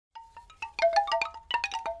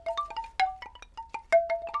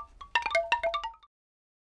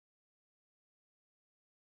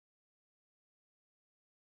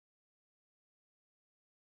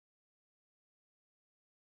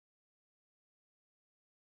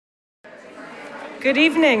Good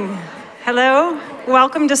evening. Hello.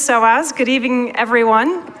 Welcome to SOAS. Good evening,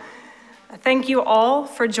 everyone. Thank you all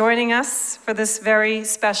for joining us for this very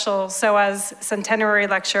special SOAS Centenary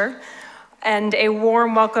Lecture. And a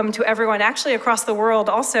warm welcome to everyone actually across the world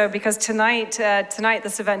also, because tonight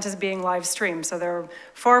this event is being live streamed. So there are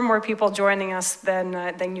far more people joining us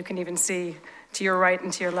than you can even see to your right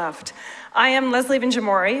and to your left. I am Leslie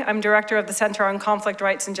Vinjamori. I'm director of the Center on Conflict,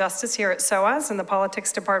 Rights and Justice here at SOAS in the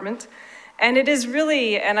Politics Department. And it is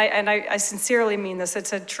really, and I sincerely mean this,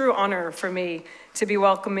 it's a true honor for me to be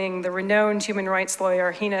welcoming the renowned human rights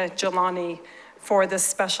lawyer, Hina Jilani, for this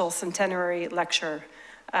special centenary lecture.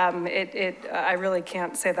 I really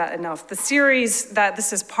can't say that enough. The series that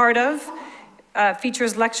this is part of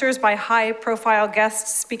features lectures by high-profile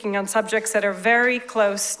guests speaking on subjects that are very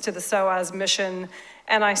close to the SOAS mission,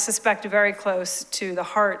 and I suspect very close to the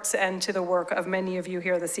hearts and to the work of many of you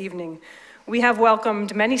here this evening. We have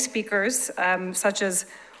welcomed many speakers, such as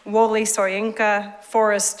Wole Soyinka,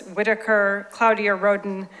 Forrest Whitaker, Claudia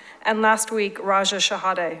Roden, and last week, Raja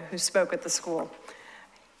Shahade, who spoke at the school.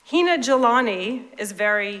 Hina Jilani is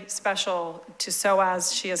very special to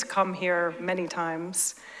SOAS. She has come here many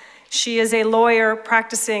times. She is a lawyer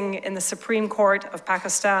practicing in the Supreme Court of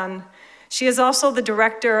Pakistan. She is also the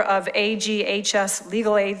director of AGHS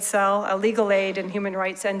Legal Aid Cell, a legal aid and human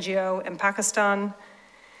rights NGO in Pakistan.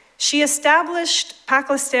 She established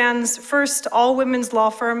Pakistan's first all-women's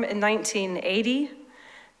law firm in 1980.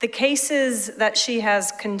 The cases that she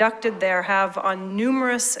has conducted there have on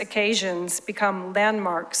numerous occasions become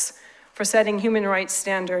landmarks for setting human rights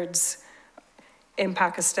standards in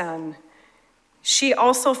Pakistan. She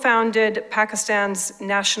also founded Pakistan's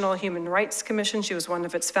National Human Rights Commission. She was one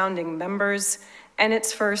of its founding members, and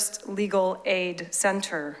its first legal aid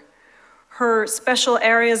center. Her special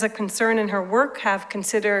areas of concern in her work have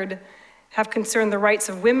concerned the rights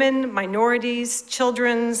of women, minorities,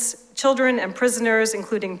 children and prisoners,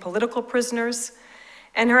 including political prisoners.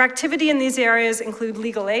 And her activity in these areas include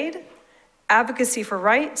legal aid, advocacy for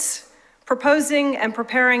rights, proposing and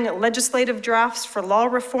preparing legislative drafts for law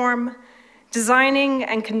reform, designing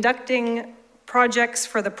and conducting projects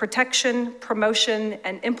for the protection, promotion,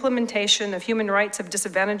 and implementation of human rights of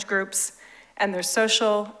disadvantaged groups and their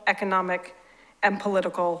social, economic, and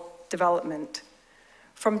political development.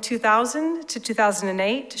 From 2000 to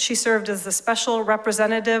 2008, she served as the special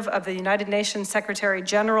representative of the United Nations Secretary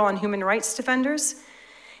General on Human Rights Defenders.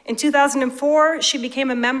 In 2004, she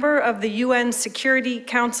became a member of the UN Security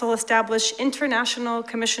Council established International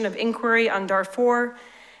Commission of Inquiry on Darfur,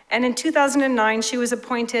 and in 2009, she was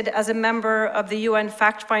appointed as a member of the UN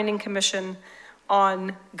Fact-Finding Commission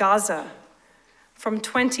on Gaza. From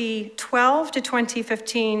 2012 to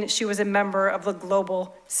 2015, she was a member of the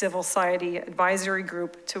Global Civil Society Advisory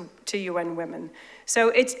Group to UN Women. So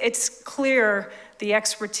it's clear the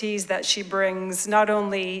expertise that she brings not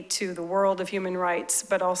only to the world of human rights,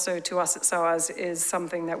 but also to us at SOAS is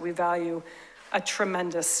something that we value a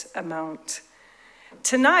tremendous amount.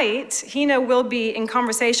 Tonight, Hina will be in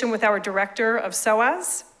conversation with our director of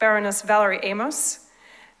SOAS, Baroness Valerie Amos.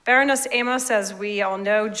 Baroness Amos, as we all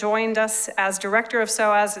know, joined us as director of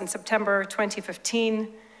SOAS in September 2015.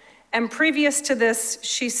 And previous to this,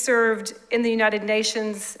 she served in the United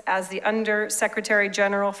Nations as the Under Secretary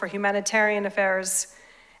General for Humanitarian Affairs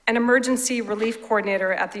and Emergency Relief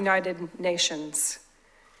Coordinator at the United Nations.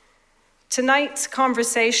 Tonight's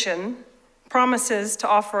conversation promises to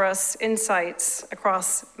offer us insights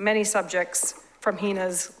across many subjects from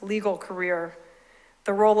Hina's legal career,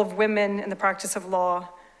 the role of women in the practice of law,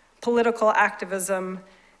 political activism,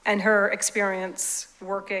 and her experience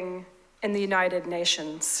working in the United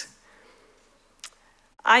Nations.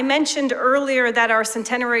 I mentioned earlier that our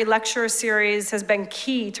Centenary Lecture series has been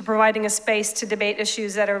key to providing a space to debate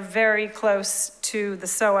issues that are very close to the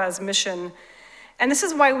SOAS mission. And this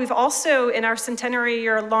is why we've also, in our centenary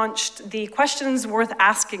year, launched the Questions Worth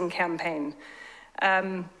Asking campaign.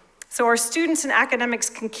 So our students and academics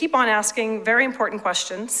can keep on asking very important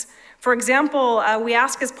questions. For example, we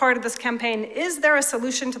ask as part of this campaign, is there a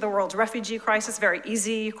solution to the world's refugee crisis? Very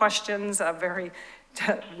easy questions,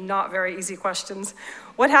 not very easy questions.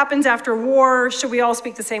 What happens after war? Should we all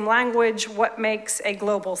speak the same language? What makes a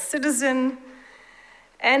global citizen?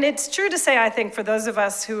 And it's true to say, I think, for those of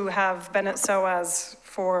us who have been at SOAS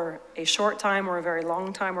for a short time or a very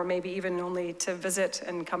long time, or maybe even only to visit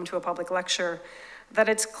and come to a public lecture, that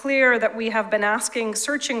it's clear that we have been asking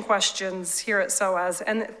searching questions here at SOAS.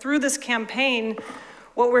 And through this campaign,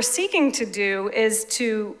 what we're seeking to do is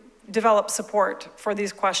to develop support for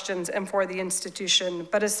these questions and for the institution,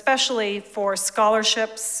 but especially for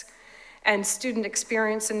scholarships and student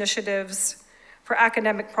experience initiatives, for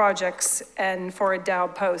academic projects and for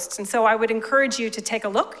endowed posts. And so I would encourage you to take a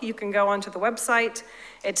look. You can go onto the website.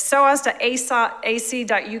 It's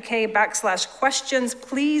soas.ac.uk/questions.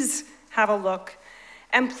 Please have a look.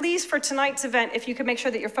 And please, for tonight's event, if you could make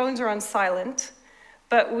sure that your phones are on silent,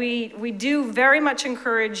 but we do very much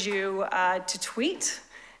encourage you to tweet,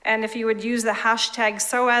 and if you would use the hashtag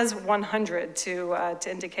SOAS100 to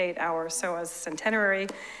indicate our SOAS centenary.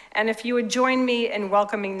 And if you would join me in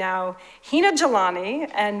welcoming now Hina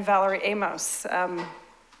Jilani and Valerie Amos, and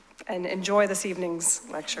enjoy this evening's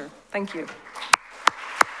lecture. Thank you.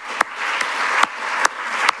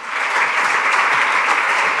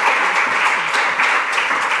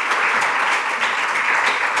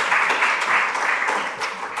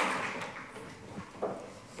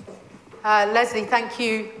 Leslie, thank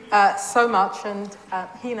you so much, and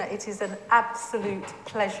Hina, it is an absolute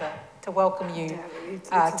pleasure to welcome you it's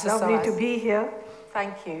to lovely SOAS. to be here.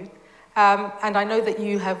 Thank you. And I know that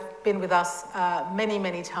you have been with us many,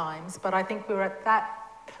 many times, but I think we're at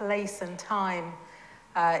that place and time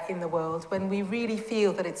in the world when we really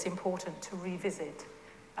feel that it's important to revisit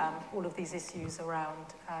all of these issues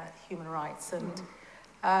around human rights. And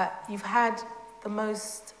you've had the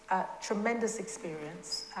most tremendous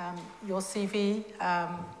experience. Your CV,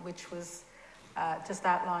 which was just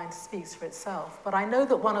outlined, speaks for itself. But I know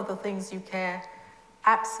that one of the things you care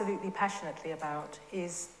absolutely passionately about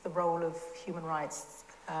is the role of human rights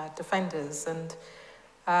defenders. And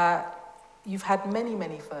you've had many,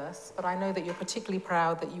 many firsts, but I know that you're particularly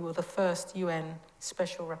proud that you were the first UN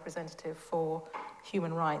Special Representative for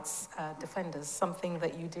Human Rights Defenders, something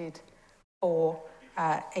that you did for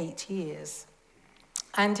 8 years.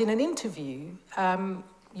 And in an interview,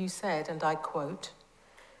 you said, and I quote,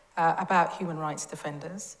 about human rights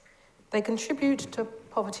defenders, they contribute to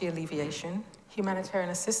poverty alleviation, humanitarian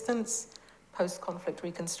assistance, post-conflict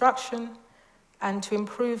reconstruction, and to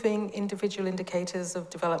improving individual indicators of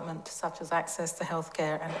development, such as access to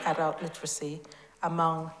healthcare and adult literacy,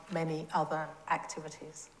 among many other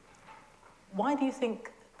activities. Why do you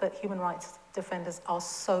think that human rights defenders are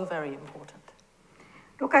so very important?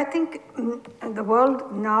 Look, I think the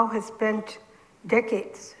world now has spent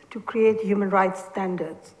decades to create human rights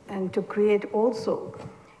standards and to create also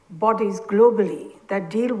bodies globally that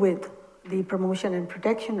deal with the promotion and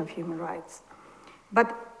protection of human rights.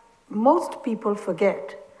 But most people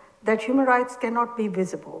forget that human rights cannot be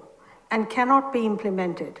visible and cannot be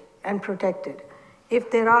implemented and protected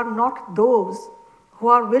if there are not those who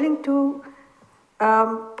are willing to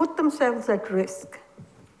put themselves at risk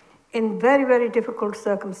in very, very difficult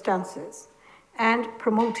circumstances and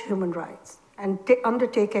promote human rights and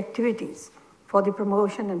undertake activities for the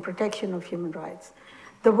promotion and protection of human rights.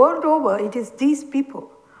 The world over, it is these people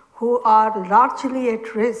who are largely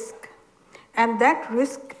at risk, and that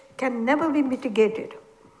risk can never be mitigated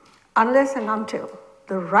unless and until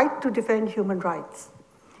the right to defend human rights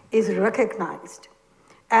is recognized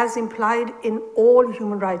as implied in all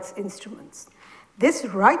human rights instruments. This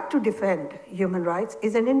right to defend human rights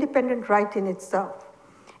is an independent right in itself,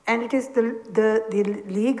 and it is the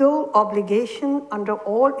legal obligation under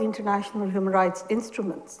all international human rights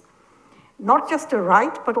instruments, not just a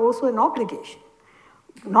right, but also an obligation,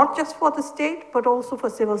 not just for the state, but also for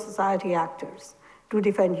civil society actors to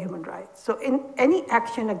defend human rights. So in any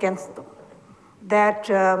action against them that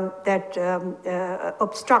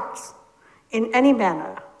obstructs in any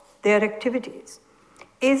manner their activities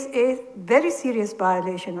is a very serious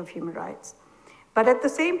violation of human rights. But at the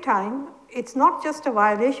same time, it's not just a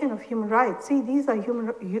violation of human rights. See, these are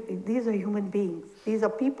human beings. These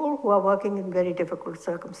are people who are working in very difficult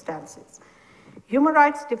circumstances. Human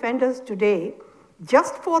rights defenders today,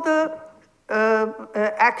 just for the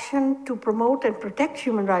action to promote and protect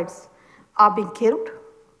human rights, are being killed,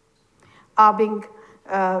 are being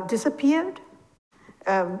disappeared,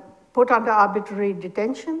 put under arbitrary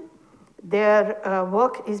detention. Their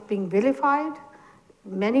work is being vilified.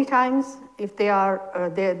 Many times, if they are,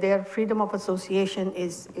 their freedom of association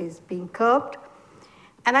is being curbed.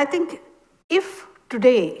 And I think if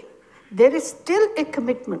today there is still a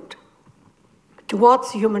commitment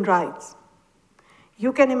towards human rights,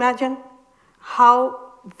 you can imagine how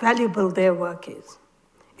valuable their work is.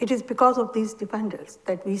 It is because of these defenders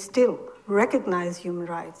that we still recognize human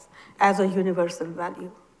rights as a universal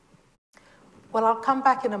value. Well, I'll come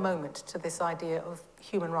back in a moment to this idea of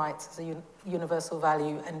human rights as a universal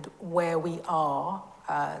value and where we are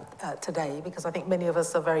today, because I think many of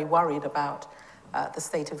us are very worried about the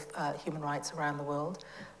state of human rights around the world.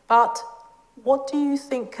 But what do you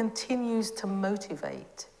think continues to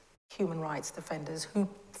motivate human rights defenders who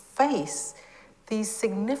face these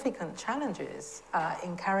significant challenges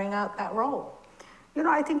in carrying out that role?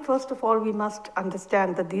 I think first of all, we must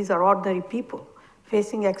understand that these are ordinary people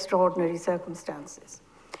facing extraordinary circumstances.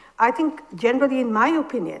 I think generally, in my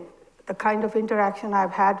opinion, the kind of interaction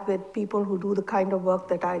I've had with people who do the kind of work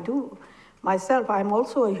that I do, myself, I'm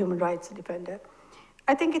also a human rights defender.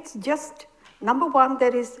 I think it's just, number one,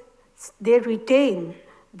 they retain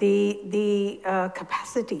the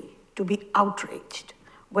capacity to be outraged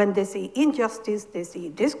when they see injustice, they see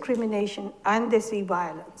discrimination, and they see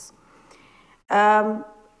violence.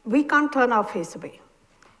 We can't turn our face away.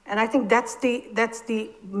 And I think that's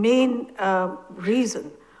the main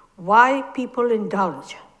reason why people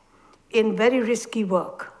indulge in very risky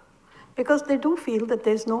work, because they do feel that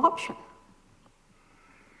there's no option.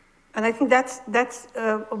 And I think that's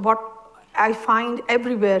what I find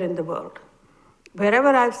everywhere in the world. Wherever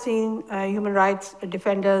I've seen human rights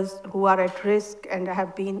defenders who are at risk and I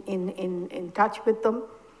have been in touch with them,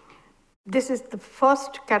 this is the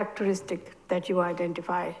first characteristic that you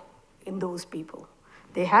identify in those people.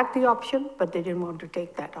 They had the option, but they didn't want to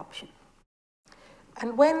take that option.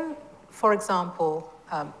 And when, for example,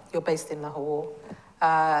 you're based in Lahore,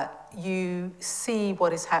 you see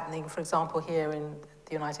what is happening, for example, here in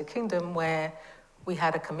the United Kingdom, where we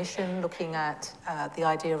had a commission looking at the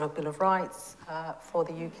idea of a Bill of Rights for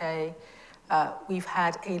the UK. We've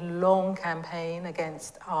had a long campaign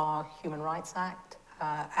against our Human Rights Act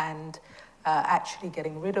and actually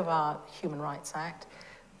getting rid of our Human Rights Act.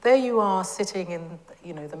 There you are sitting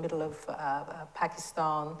in the middle of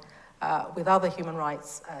Pakistan with other human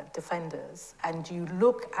rights defenders, and you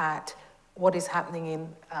look at what is happening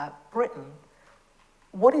in Britain.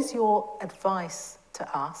 What is your advice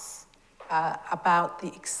to us about the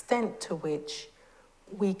extent to which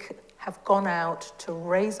we have gone out to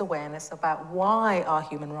raise awareness about why our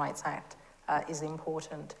Human Rights Act is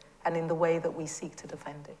important and in the way that we seek to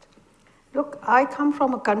defend it? Look, I come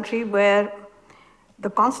from a country where the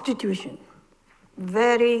Constitution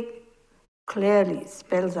very clearly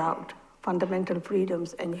spells out fundamental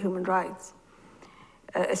freedoms and human rights,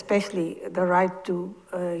 especially the right to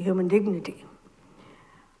human dignity.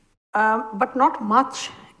 But not much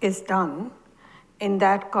is done in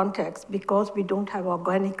that context because we don't have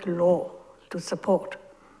organic law to support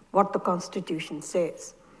what the Constitution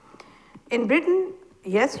says. In Britain,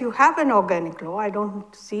 yes, you have an organic law. I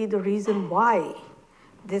don't see the reason why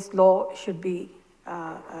this law should be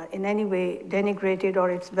in any way denigrated or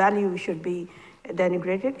its value should be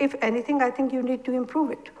denigrated. If anything, I think you need to improve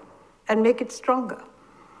it and make it stronger.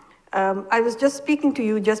 I was just speaking to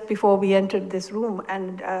you just before we entered this room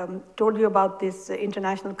and told you about this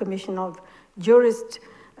International Commission of Jurists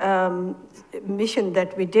mission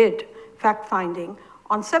that we did, fact-finding,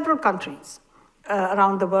 on several countries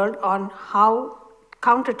around the world on how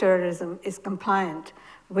counterterrorism is compliant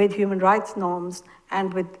with human rights norms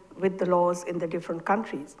and with the laws in the different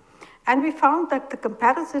countries. And we found that the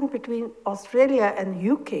comparison between Australia and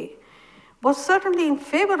UK was certainly in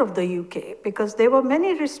favor of the UK because there were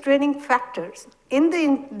many restraining factors in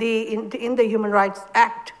the Human Rights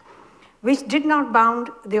Act which did not bound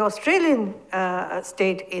the Australian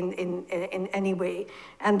state in any way,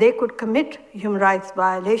 and they could commit human rights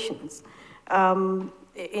violations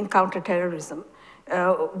in counterterrorism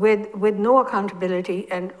with no accountability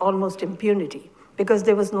and almost impunity because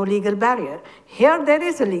there was no legal barrier. Here there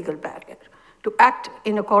is a legal barrier to act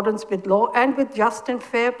in accordance with law and with just and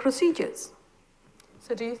fair procedures.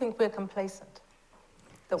 So do you think we're complacent?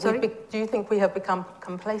 Sorry? Do you think we have become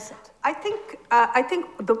complacent? I think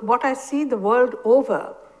what I see the world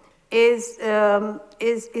over is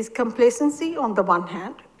complacency on the one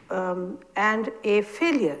hand and a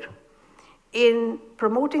failure in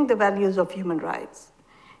promoting the values of human rights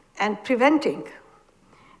and preventing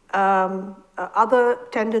other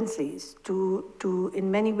tendencies to in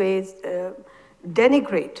many ways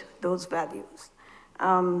denigrate those values.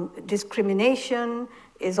 Discrimination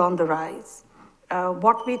is on the rise.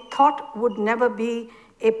 What we thought would never be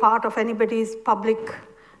a part of anybody's public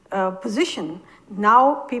position,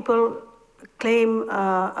 now people claim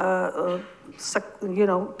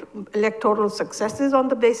electoral successes on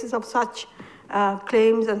the basis of such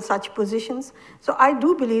claims and such positions. So I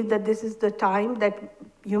do believe that this is the time that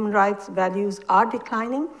human rights values are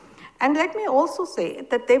declining. And let me also say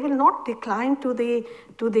that they will not decline to the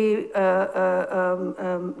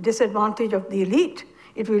disadvantage of the elite.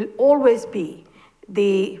 It will always be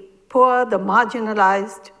the poor, the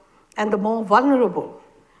marginalized, and the more vulnerable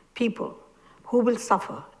people who will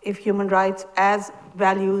suffer if human rights as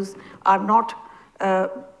values are not,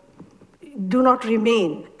 do not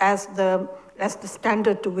remain as the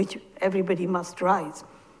standard to which everybody must rise,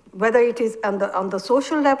 whether it is on the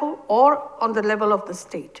social level or on the level of the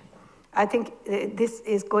state. I think this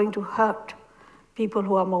is going to hurt people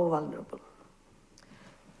who are more vulnerable.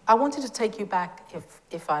 I wanted to take you back,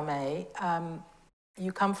 if I may.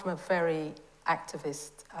 You come from a very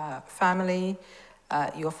activist family.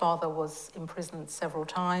 Your father was imprisoned several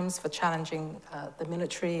times for challenging the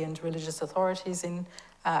military and religious authorities in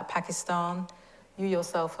Pakistan. You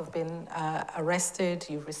yourself have been arrested.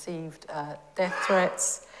 You've received death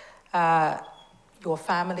threats. Your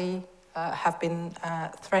family have been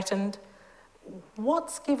threatened.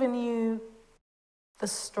 What's given you the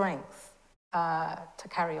strength to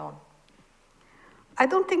carry on? I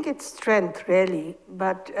don't think it's strength, really,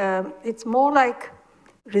 but it's more like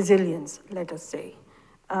resilience, let us say.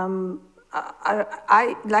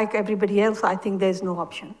 I, like everybody else, I think there's no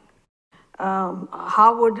option.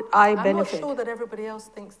 How would I benefit? I'm not sure that everybody else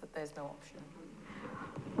thinks that there's no option.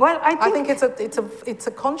 Well, I think it's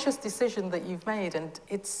a conscious decision that you've made, and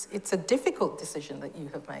it's a difficult decision that you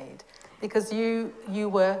have made, because you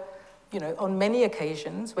were, on many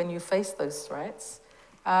occasions when you faced those threats,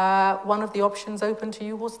 one of the options open to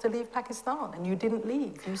you was to leave Pakistan, and you didn't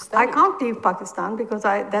leave. You stayed. I can't leave Pakistan because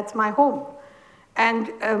that's my home, and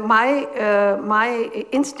my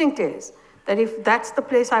instinct is that if that's the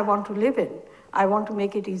place I want to live in, I want to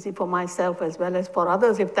make it easy for myself as well as for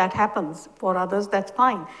others. If that happens for others, that's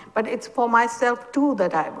fine. But it's for myself too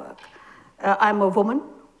that I work. I'm a woman,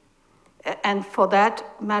 and for that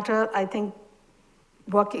matter, I think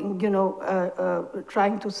working,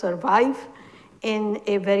 trying to survive in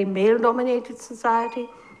a very male-dominated society,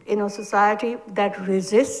 in a society that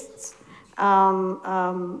resists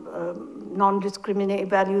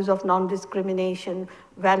values of non-discrimination,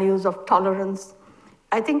 values of tolerance.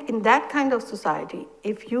 I think in that kind of society,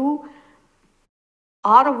 if you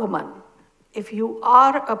are a woman, if you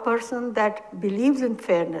are a person that believes in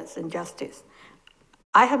fairness and justice,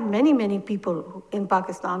 I have many, many people in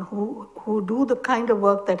Pakistan who do the kind of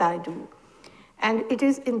work that I do. And it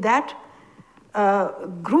is in that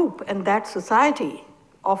group and that society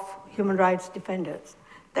of human rights defenders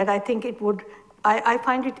that I think I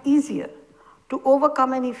find it easier to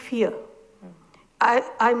overcome any fear.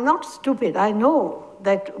 I'm not stupid. I know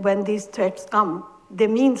that when these threats come, they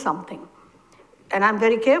mean something. And I'm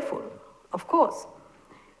very careful, of course.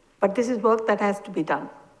 But this is work that has to be done.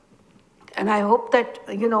 And I hope that,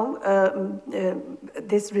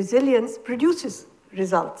 this resilience produces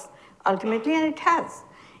results ultimately, and it has.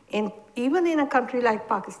 Even in a country like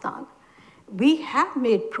Pakistan, we have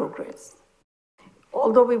made progress,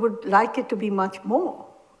 although we would like it to be much more,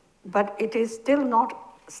 but it is still not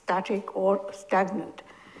static or stagnant.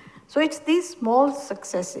 So it's these small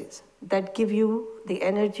successes that give you the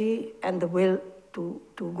energy and the will to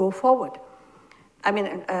go forward. I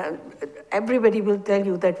mean, everybody will tell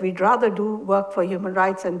you that we'd rather do work for human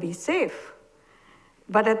rights and be safe.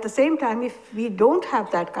 But at the same time, if we don't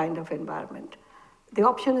have that kind of environment, the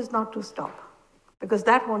option is not to stop, because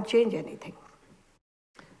that won't change anything.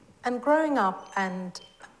 And growing up and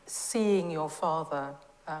seeing your father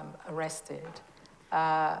arrested,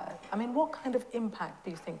 what kind of impact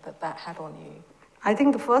do you think that had on you? I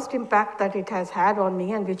think the first impact that it has had on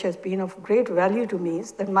me, and which has been of great value to me,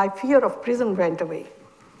 is that my fear of prison went away.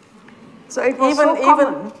 So it was so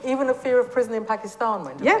common. Even a fear of prison in Pakistan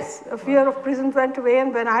went away? Yes, a fear of prison went away,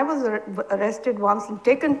 and when I was arrested once and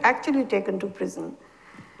actually taken to prison,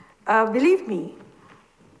 believe me,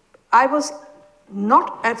 I was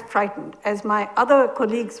not as frightened as my other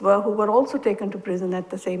colleagues were, who were also taken to prison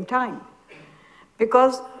at the same time.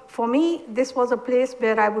 Because for me, this was a place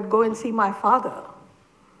where I would go and see my father.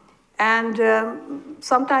 And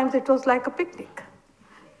sometimes it was like a picnic,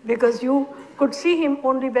 because you could see him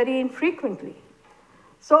only very infrequently.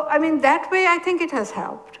 So, that way I think it has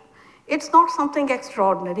helped. It's not something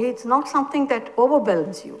extraordinary. It's not something that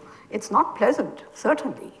overwhelms you. It's not pleasant,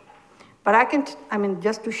 certainly. But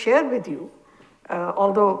just to share with you,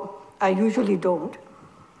 although I usually don't,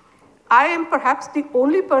 I am perhaps the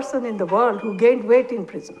only person in the world who gained weight in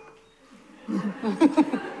prison.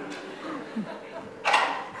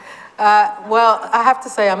 Well, I have to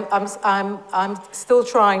say, I'm still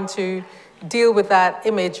trying to deal with that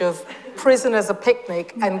image of prison as a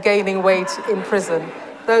picnic and gaining weight in prison.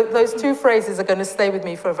 Those two phrases are going to stay with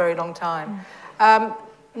me for a very long time.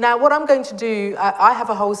 Now, what I'm going to do, I have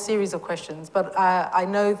a whole series of questions, but I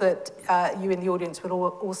know that you in the audience will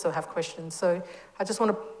also have questions. So I just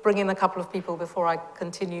want to bring in a couple of people before I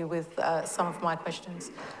continue with some of my questions.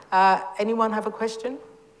 Anyone have a question?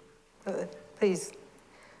 Please.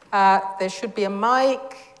 There should be a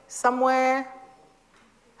mic somewhere.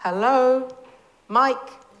 Hello? Mic?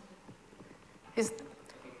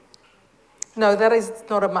 No, that is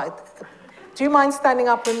not a mic. Do you mind standing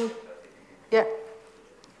up and Yeah,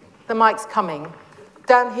 the mic's coming.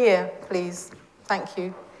 Down here, please. Thank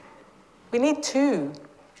you. We need two,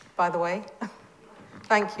 by the way.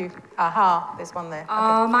 Thank you. Aha, there's one there.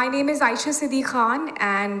 Okay. My name is Aisha Siddiq Khan,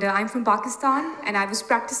 and I'm from Pakistan, and I was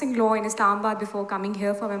practicing law in Islamabad before coming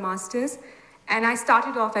here for my master's, and I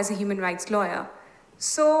started off as a human rights lawyer.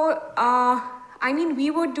 So, I mean,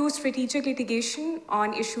 we would do strategic litigation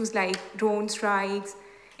on issues like drone strikes,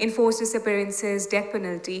 enforced disappearances, death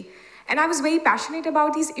penalty. And I was very passionate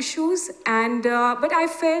about these issues, and but I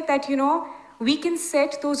felt that, you know, we can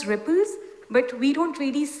set those ripples, but we don't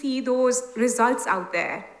really see those results out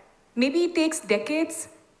there. Maybe it takes decades,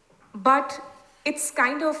 but it's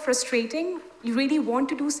kind of frustrating. You really want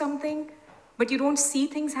to do something, but you don't see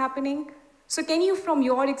things happening. So can you, from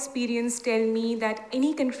your experience, tell me that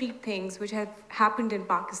any concrete things which have happened in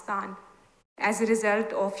Pakistan as a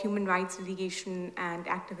result of human rights litigation and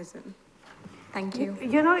activism? Thank you.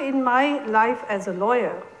 You know, in my life as a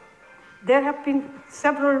lawyer, there have been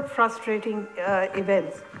several frustrating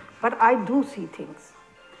events, but I do see things.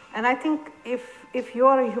 And I think if you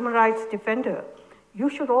are a human rights defender, you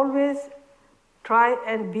should always try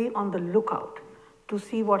and be on the lookout to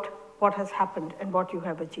see what has happened and what you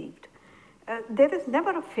have achieved. There is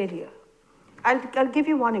never a failure. I'll give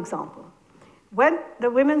you one example. When the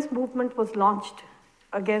women's movement was launched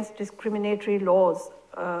against discriminatory laws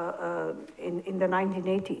in the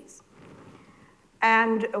 1980s,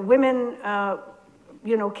 and women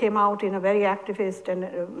came out in a very activist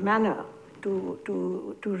manner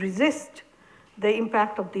to resist the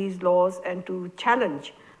impact of these laws and to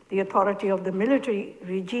challenge the authority of the military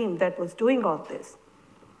regime that was doing all this.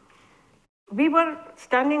 We were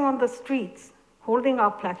standing on the streets holding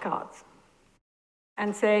our placards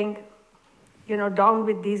and saying, you know, down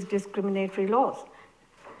with these discriminatory laws.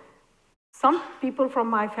 Some people from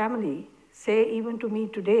my family say even to me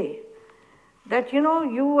today that, you know,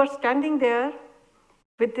 you were standing there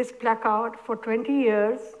with this placard for 20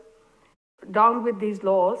 years, down with these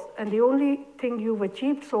laws, and the only thing you've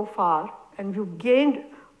achieved so far, and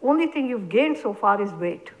only thing you've gained so far is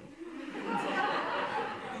weight.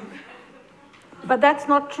 But that's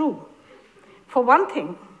not true. For one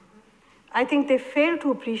thing, I think they fail to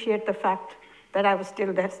appreciate the fact that I was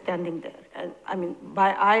still there standing there. And I mean,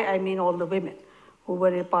 by I mean all the women who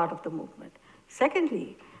were a part of the movement.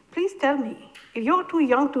 Secondly, please tell me, if you're too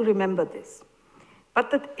young to remember this, but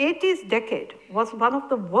the 80s decade was one of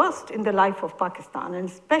the worst in the life of Pakistan, and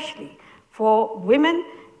especially for women,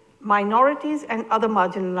 minorities, and other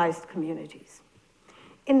marginalized communities.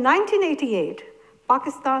 In 1988,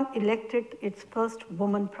 Pakistan elected its first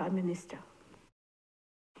woman prime minister.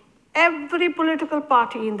 Every political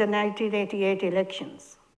party in the 1988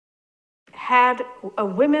 elections had a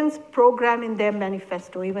women's program in their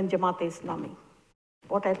manifesto, even Jamaat-e-Islami.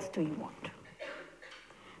 What else do you want?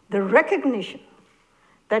 The recognition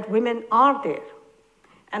that women are there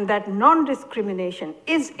and that non-discrimination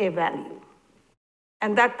is a value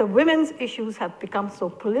and that the women's issues have become so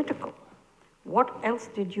political. What else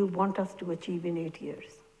did you want us to achieve in 8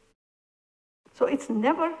 years? So it's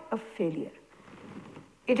never a failure.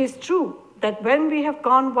 It is true that when we have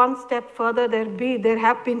gone one step further, there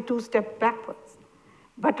have been 2 steps backwards.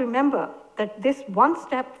 But remember that this one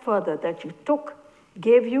step further that you took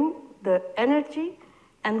gave you the energy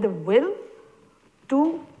and the will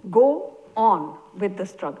to go on with the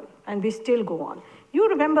struggle, and we still go on. You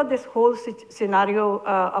remember this whole scenario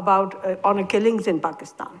about honor killings in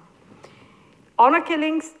Pakistan. Honor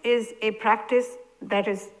killings is a practice that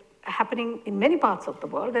is happening in many parts of the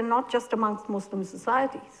world and not just amongst Muslim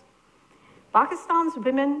societies. Pakistan's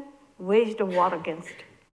women waged a war against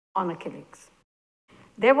honor killings.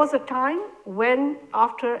 There was a time when,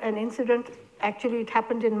 after an incident, actually it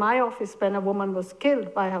happened in my office when a woman was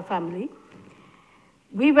killed by her family,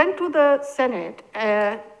 we went to the Senate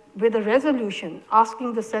with a resolution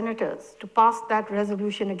asking the senators to pass that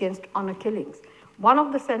resolution against honor killings. One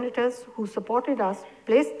of the senators who supported us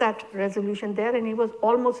placed that resolution there, and he was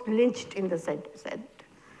almost lynched in the Senate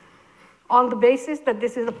on the basis that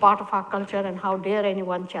this is a part of our culture and how dare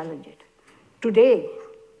anyone challenge it. Today,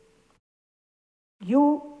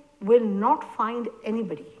 you will not find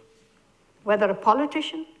anybody, whether a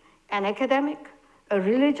politician, an academic, a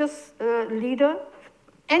religious leader,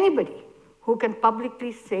 anybody who can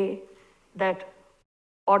publicly say that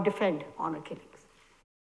or defend honor killings.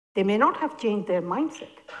 They may not have changed their mindset,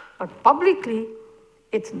 but publicly,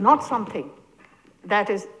 it's not something that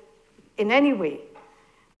is in any way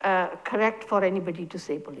correct for anybody to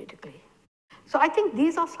say politically. So I think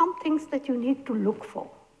these are some things that you need to look for.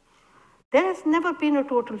 There has never been a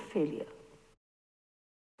total failure.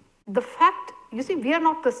 The fact, you see, we are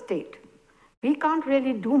not the state. We can't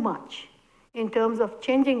really do much in terms of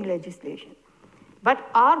changing legislation. But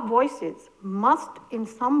our voices must, in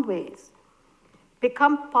some ways,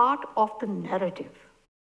 become part of the narrative,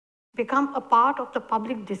 become a part of the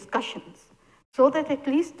public discussions, so that at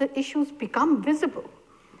least the issues become visible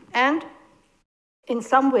and, in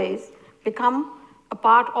some ways, become a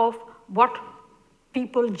part of what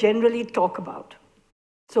people generally talk about.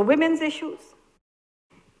 So women's issues,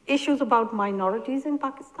 issues about minorities in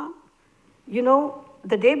Pakistan. You know,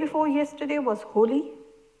 the day before yesterday was Holi,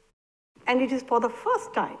 and it is for the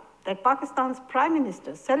first time that Pakistan's Prime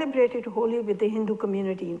Minister celebrated Holi with the Hindu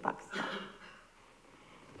community in Pakistan.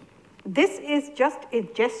 This is just a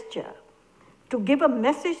gesture to give a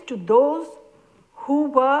message to those who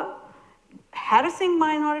were harassing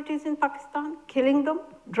minorities in Pakistan, killing them,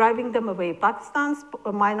 driving them away. Pakistan's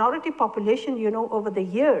minority population, you know, over the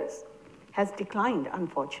years has declined,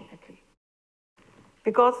 unfortunately,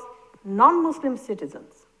 because non-Muslim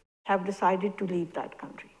citizens have decided to leave that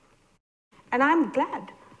country. And I'm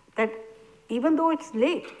glad that even though it's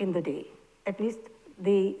late in the day, at least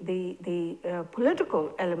the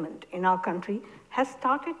political element in our country has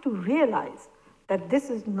started to realize that this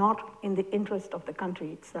is not in the interest of the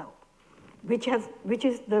country itself, which is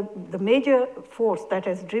the major force that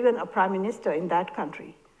has driven a prime minister in that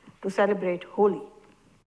country to celebrate Holi,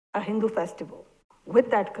 a Hindu festival,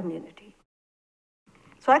 with that community.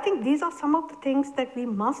 So I think these are some of the things that we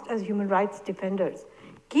must, as human rights defenders,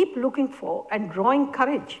 keep looking for and drawing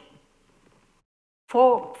courage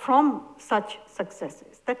from such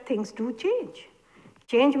successes, that things do change.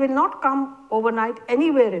 Change will not come overnight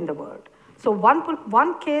anywhere in the world. So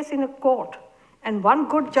one case in a court and one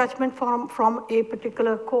good judgment from a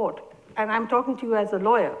particular court, and I'm talking to you as a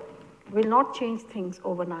lawyer, will not change things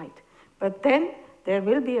overnight. But then there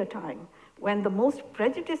will be a time when the most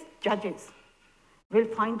prejudiced judges will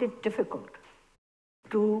find it difficult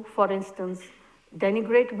to, for instance,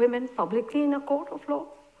 denigrate women publicly in a court of law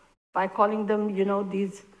by calling them, you know,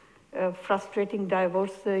 these frustrating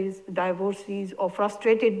divorcees or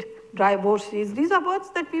frustrated divorcees. These are words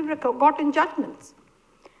that we've got in judgments.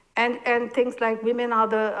 And things like women are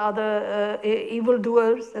the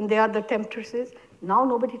evildoers and they are the temptresses. Now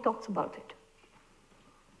nobody talks about it.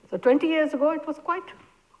 So 20 years ago, it was quite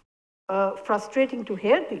frustrating to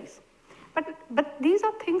hear these. But these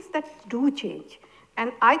are things that do change.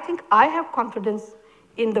 And I think I have confidence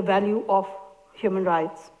in the value of human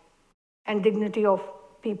rights and dignity of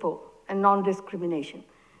people and non-discrimination.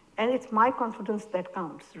 And it's my confidence that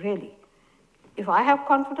counts, really. If I have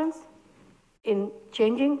confidence in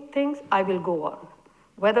changing things, I will go on.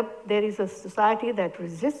 Whether there is a society that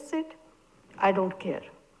resists it, I don't care.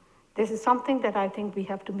 This is something that I think we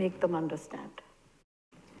have to make them understand.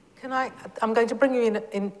 I'm going to bring you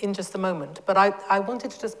in just a moment, but I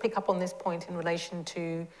wanted to just pick up on this point in relation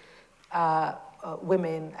to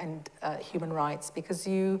women and human rights, because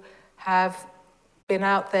you have been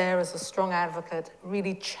out there as a strong advocate,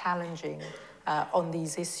 really challenging on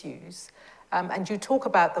these issues. And you talk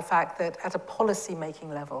about the fact that at a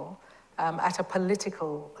policy-making level, at a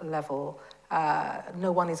political level,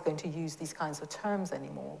 no one is going to use these kinds of terms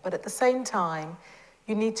anymore. But at the same time,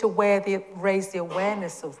 you need to raise the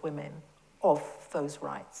awareness of women of those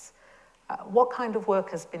rights. What kind of work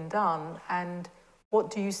has been done, and what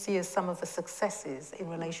do you see as some of the successes in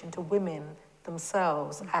relation to women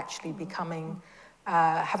themselves actually becoming,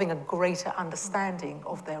 having a greater understanding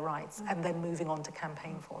of their rights and then moving on to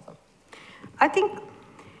campaign for them? I think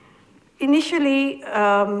initially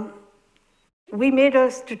we made a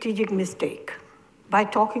strategic mistake by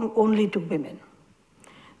talking only to women.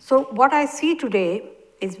 So what I see today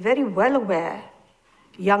is very well aware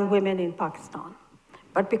young women in Pakistan.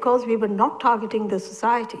 But because we were not targeting the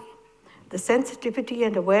society, the sensitivity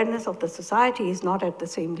and awareness of the society is not at the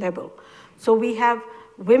same level. So we have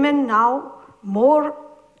women now more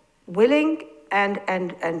willing and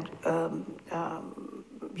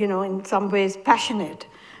you know, in some ways passionate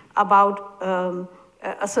about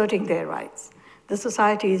asserting their rights. The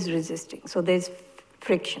society is resisting, so there's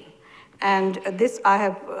friction. And this I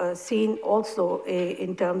have seen also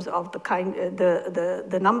in terms of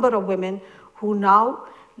the number of women who now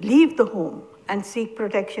leave the home and seek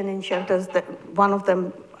protection in shelters. That one of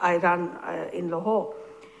them I run in Lahore.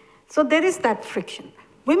 So there is that friction.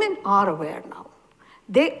 Women are aware now.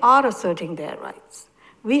 They are asserting their rights.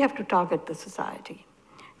 We have to target the society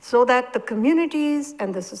so that the communities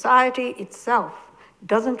and the society itself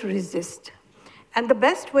doesn't resist. And the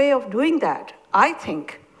best way of doing that, I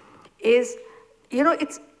think, is, you know,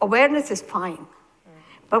 awareness is fine.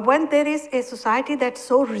 But when there is a society that's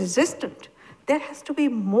so resistant, there has to be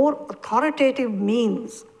more authoritative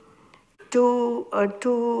means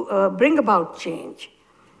to bring about change.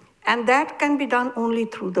 And that can be done only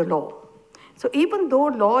through the law. So even though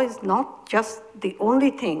law is not just the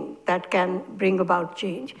only thing that can bring about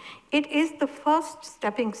change, it is the first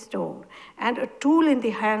stepping stone and a tool in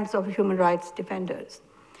the hands of human rights defenders.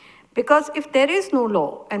 Because if there is no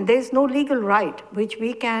law and there is no legal right which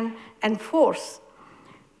we can enforce,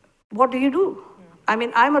 what do you do? I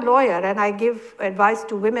mean, I'm a lawyer and I give advice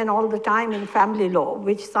to women all the time in family law,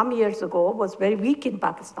 which some years ago was very weak in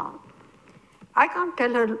Pakistan. I can't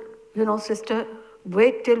tell her, you know, sister,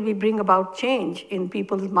 wait till we bring about change in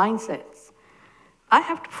people's mindsets. I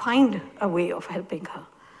have to find a way of helping her.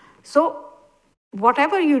 So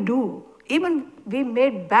whatever you do, even we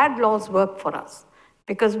made bad laws work for us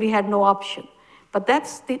because we had no option. But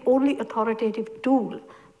that's the only authoritative tool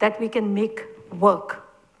that we can make work.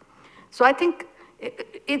 So I think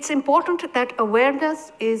it's important that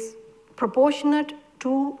awareness is proportionate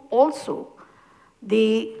to also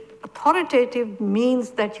the authoritative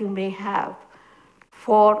means that you may have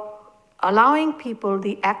for allowing people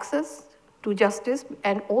the access to justice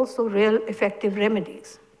and also real effective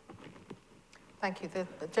remedies. Thank you.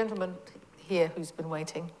 The gentleman here who's been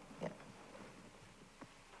waiting. Yeah.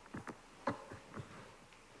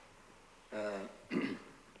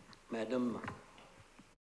 Madam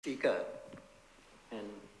Speaker and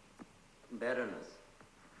Baroness,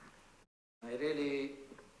 I really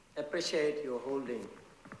appreciate your holding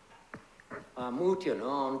a moot, you know,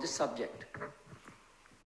 on this subject.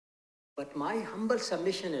 But my humble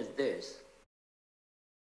submission is this,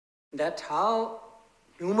 that how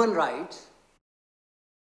human rights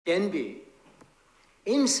can be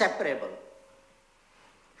inseparable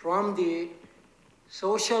from the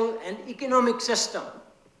social and economic system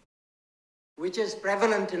which is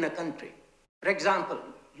prevalent in a country. For example,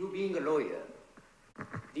 you being a lawyer,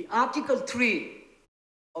 the Article 3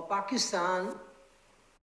 of Pakistan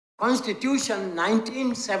Constitution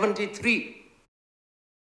 1973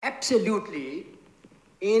 absolutely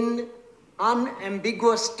in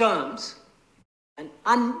unambiguous terms and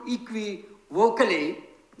unequivocally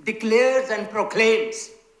declares and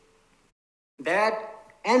proclaims that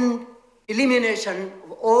an elimination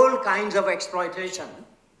of all kinds of exploitation.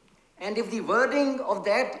 And if the wording of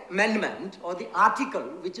that amendment or the article,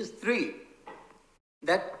 which is 3,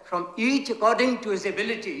 that from each according to his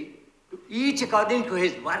ability, to each according to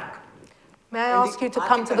his work. May I ask you to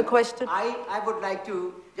come to the question? I would like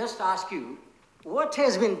to just ask you, what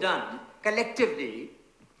has been done collectively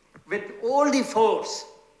with all the force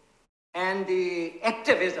and the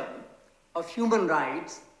activism of human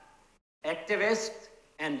rights, activists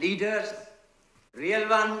and leaders, real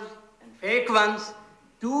ones and fake ones,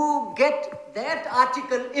 to get that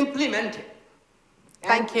article implemented?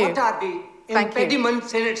 Thank you. What are the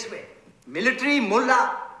impediments in its way? Military,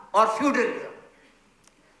 mullah, or feudalism?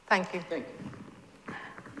 Thank you. Thank you.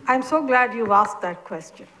 I'm so glad you asked that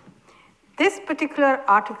question. This particular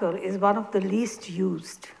article is one of the least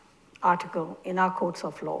used article in our courts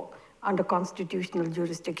of law under constitutional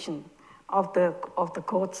jurisdiction of the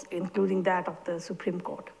courts, including that of the Supreme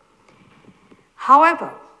Court.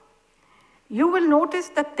 However, you will notice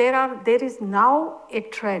that there is now a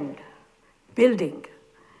trend building,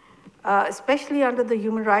 especially under the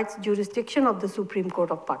human rights jurisdiction of the Supreme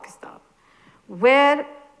Court of Pakistan, where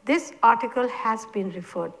this article has been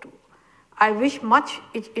referred to. I wish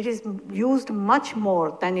it is used much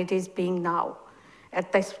more than it is being now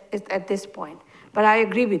at this point. But I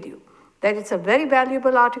agree with you that it's a very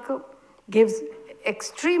valuable article, gives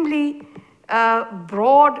extremely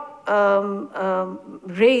broad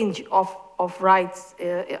range of rights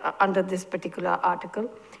under this particular article.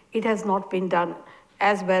 It has not been done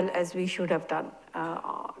as well as we should have done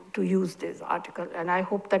to use this article, and I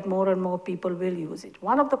hope that more and more people will use it.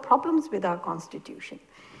 One of the problems with our Constitution,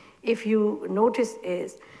 if you notice,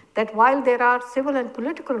 is that while there are civil and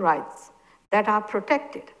political rights that are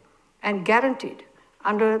protected and guaranteed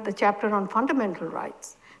under the chapter on fundamental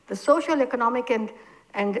rights, the social, economic,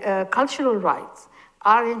 and cultural rights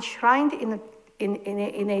are enshrined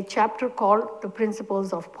in a chapter called the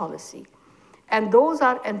Principles of Policy. And those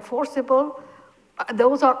are enforceable,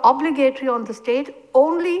 those are obligatory on the state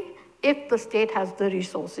only if the state has the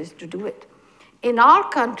resources to do it. In our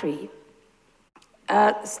country,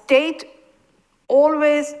 state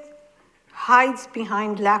always hides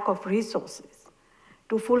behind lack of resources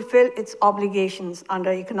to fulfill its obligations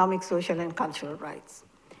under economic, social, and cultural rights.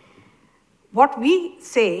 What we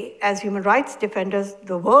say as human rights defenders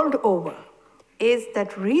the world over is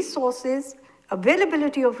that resources,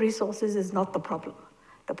 availability of resources is not the problem.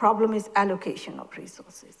 The problem is allocation of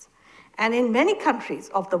resources. And in many countries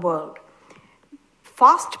of the world,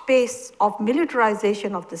 fast pace of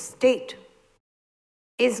militarization of the state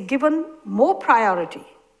is given more priority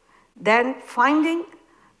than finding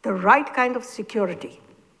the right kind of security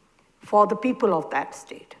for the people of that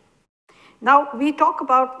state. Now, we talk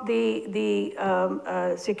about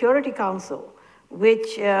the Security Council,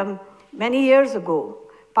 which many years ago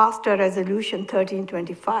passed a resolution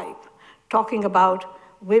 1325, talking about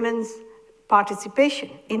women's participation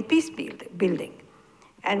in peace building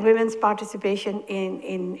and women's participation in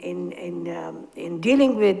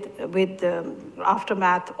dealing with the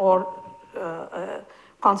aftermath or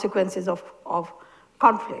consequences of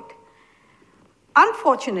conflict.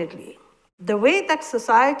 Unfortunately, the way that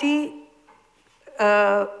society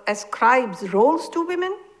ascribes roles to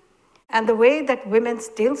women and the way that women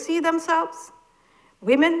still see themselves,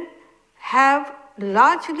 women have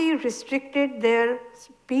largely restricted their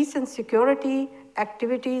peace and security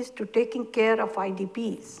activities to taking care of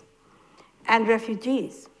IDPs and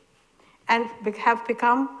refugees, and have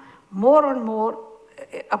become more and more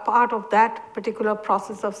a part of that particular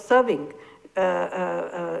process of serving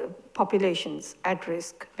populations at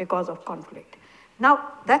risk because of conflict.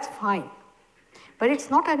 Now, that's fine, but it's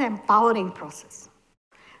not an empowering process.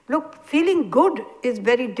 Look, feeling good is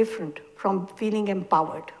very different from feeling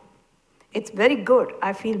empowered. It's very good.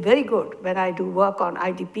 I feel very good when I do work on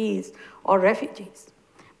IDPs or refugees.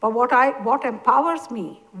 But what empowers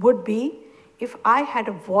me would be if I had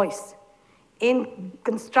a voice in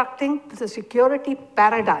constructing the security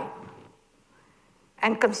paradigm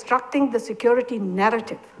and constructing the security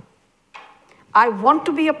narrative. I want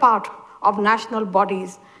to be a part of national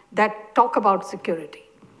bodies that talk about security.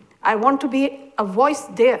 I want to be a voice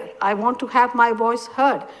there. I want to have my voice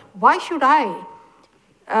heard. Why should I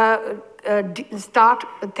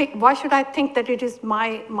why should I think that it is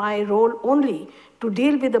my role only to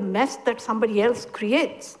deal with the mess that somebody else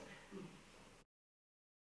creates?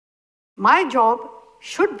 My job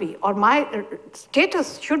should be, or my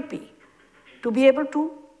status should be, to be able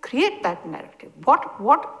to create that narrative.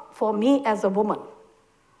 What for me as a woman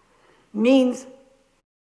means,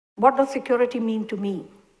 what does security mean to me?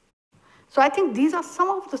 So I think these are some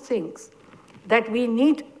of the things that we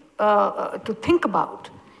need to think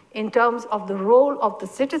about in terms of the role of the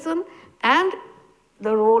citizen and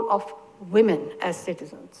the role of women as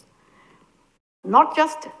citizens. Not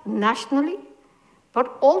just nationally,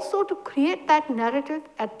 but also to create that narrative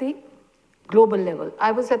at the global level.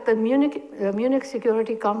 I was at the Munich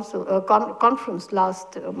Security Council conference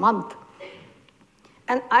last month,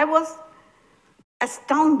 and I was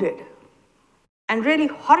astounded and really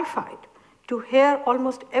horrified to hear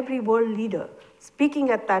almost every world leader speaking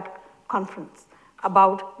at that conference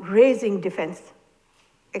about raising defense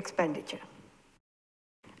expenditure,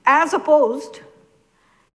 as opposed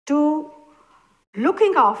to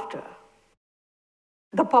looking after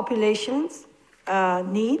the population's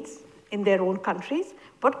needs in their own countries,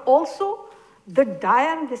 but also the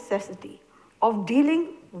dire necessity of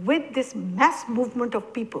dealing with this mass movement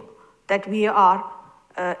of people that we are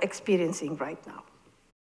experiencing right now.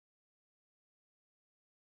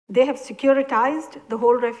 They have securitized the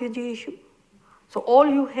whole refugee issue. So all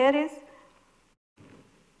you hear is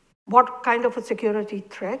what kind of a security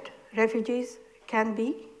threat refugees can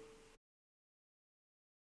be.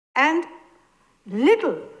 And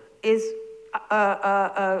little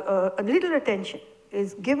attention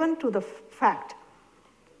is given to the fact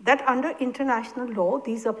that under international law,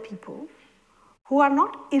 these are people who are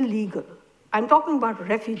not illegal. I'm talking about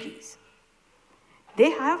refugees. They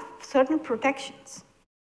have certain protections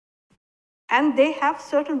and they have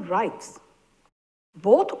certain rights,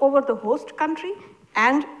 both over the host country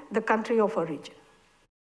and the country of origin.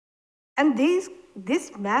 And this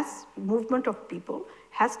mass movement of people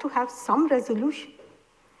has to have some resolution.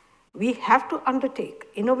 We have to undertake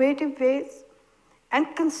innovative ways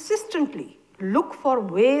and consistently look for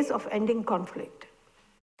ways of ending conflict,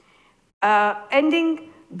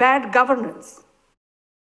 ending bad governance,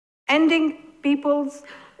 ending people's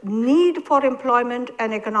need for employment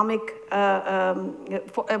and economic,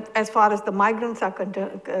 as far as the migrants are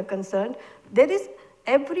concerned.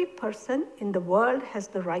 Every person in the world has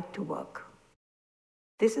the right to work.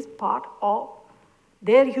 This is part of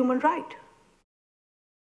their human right.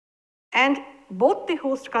 And both the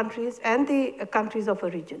host countries and the countries of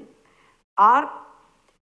origin are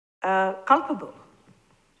culpable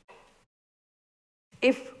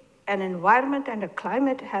if an environment and a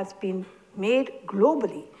climate has been made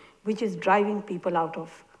globally, which is driving people out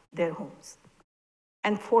of their homes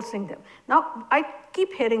and forcing them. Now, I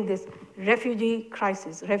keep hearing this refugee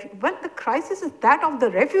crisis. Well, the crisis is that of the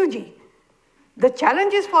refugee. The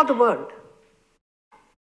challenge is for the world.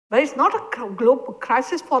 But it's not a global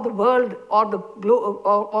crisis for the world or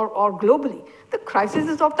globally. The crisis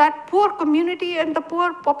is of that poor community and the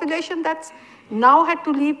poor population that's now had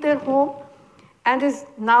to leave their home and is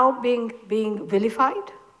now being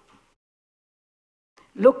vilified,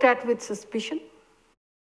 looked at with suspicion.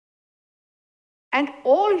 And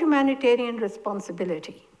all humanitarian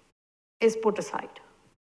responsibility is put aside.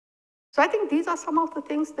 So I think these are some of the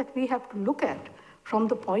things that we have to look at from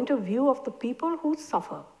the point of view of the people who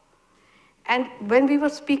suffer. And when we were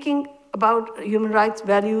speaking about human rights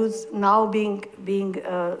values now being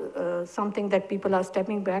something that people are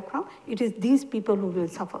stepping back from, it is these people who will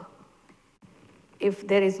suffer if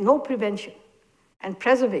there is no prevention and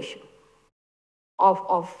preservation of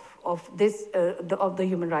the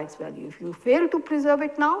human rights value. If you fail to preserve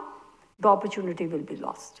it now, the opportunity will be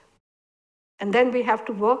lost. And then we have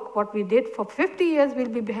to work. What we did for 50 years will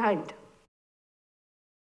be behind.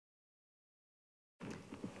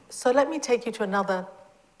 So let me take you to another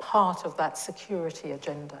part of that security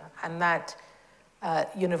agenda and that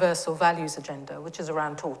universal values agenda, which is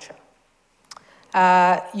around torture.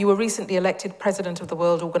 You were recently elected president of the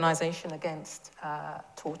World Organization Against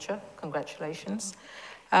Torture. Congratulations.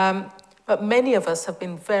 But many of us have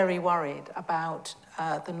been very worried about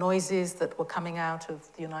the noises that were coming out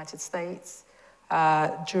of the United States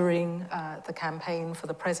during the campaign for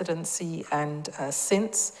the presidency and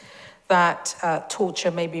since, that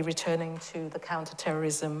torture may be returning to the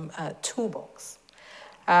counterterrorism toolbox.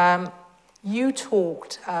 You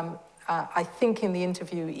talked, I think in the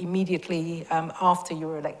interview immediately after you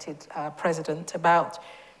were elected president, about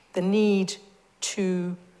the need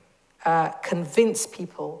to convince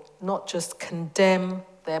people, not just condemn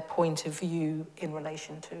their point of view in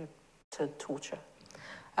relation to torture.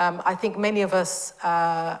 I think many of us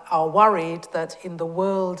are worried that in the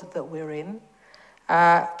world that we're in,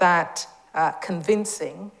 that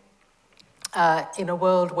convincing in a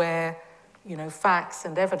world where, you know, facts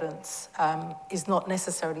and evidence is not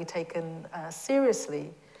necessarily taken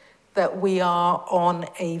seriously, that we are on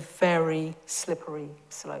a very slippery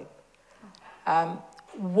slope.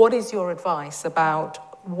 What is your advice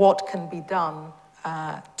about what can be done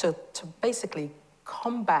to basically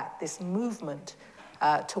combat this movement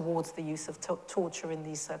towards the use of torture in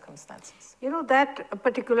these circumstances? You know, that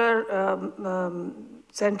particular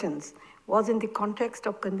sentence was in the context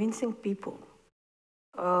of convincing people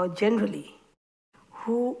generally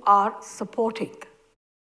who are supporting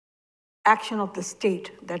action of the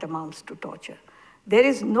state that amounts to torture. There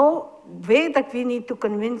is no way that we need to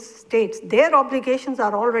convince states. Their obligations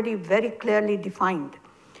are already very clearly defined.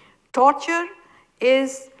 Torture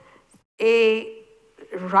is a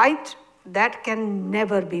right that can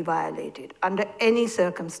never be violated under any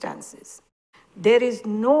circumstances. There is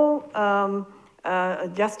no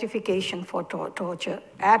justification for torture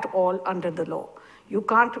at all under the law. You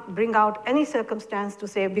can't bring out any circumstance to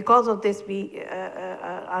say, because of this, we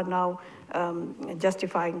are now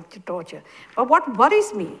justifying torture. But what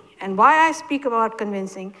worries me, and why I speak about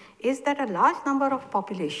convincing, is that a large number of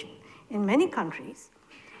population in many countries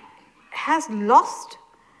has lost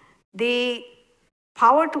the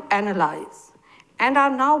power to analyze and are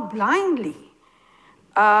now blindly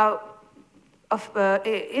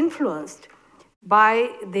influenced by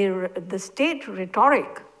the state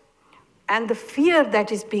rhetoric and the fear that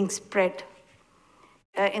is being spread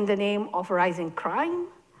in the name of rising crime,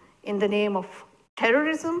 in the name of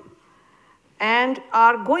terrorism, and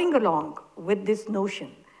are going along with this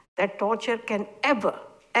notion that torture can ever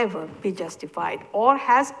be justified or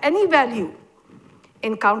has any value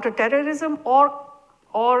in counterterrorism or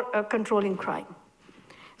controlling crime.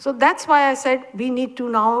 So that's why I said we need to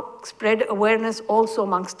now spread awareness also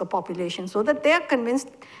amongst the population so that they are convinced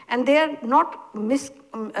and they are not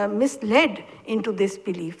misled into this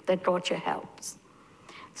belief that torture helps.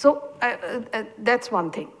 So that's one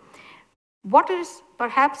thing. What is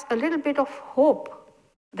perhaps a little bit of hope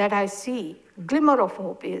that I see, glimmer of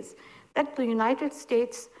hope, is that the United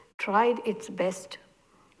States tried its best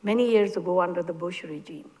many years ago under the Bush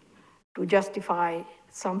regime to justify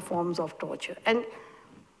some forms of torture and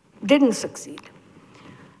didn't succeed.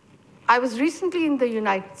 I was recently in the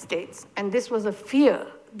United States, and this was a fear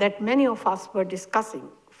that many of us were discussing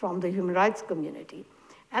from the human rights community.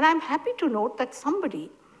 And I'm happy to note that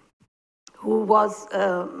somebody who was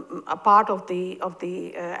a part of the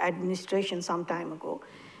administration some time ago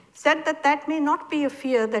said that that may not be a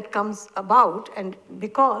fear that comes about, and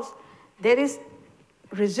because there is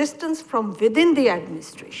resistance from within the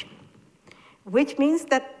administration, which means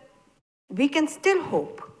that we can still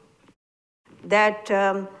hope that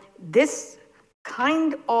this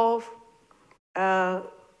kind of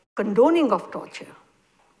condoning of torture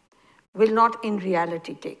will not in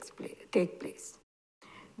reality take place.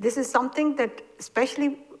 This is something that,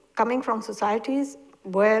 especially coming from societies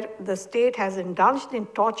where the state has indulged in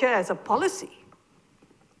torture as a policy,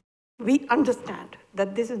 we understand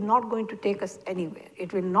that this is not going to take us anywhere.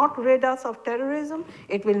 It will not rid us of terrorism.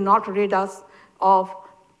 It will not rid us of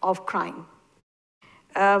crime.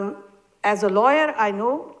 As a lawyer, I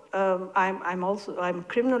know, I'm a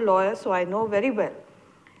criminal lawyer, so I know very well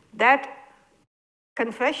that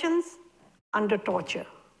confessions under torture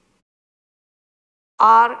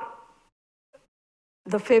are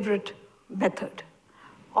the favorite method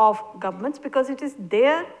of governments because it is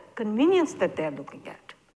their convenience that they're looking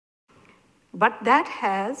at. But that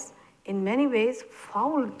has, in many ways,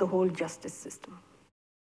 fouled the whole justice system.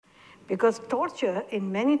 Because torture,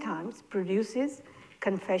 in many times, produces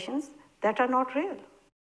confessions that are not real.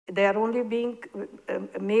 They are only being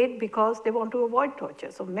made because they want to avoid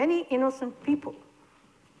torture. So many innocent people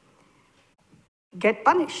get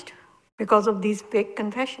punished because of these fake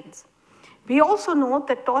confessions. We also know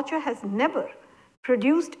that torture has never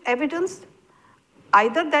produced evidence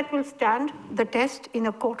either that will stand the test in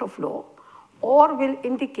a court of law or will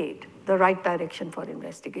indicate the right direction for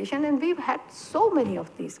investigation. And we've had so many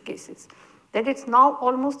of these cases that it's now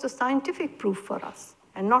almost a scientific proof for us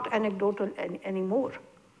and not anecdotal anymore.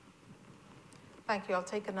 Thank you. I'll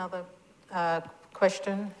take another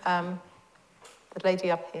question. The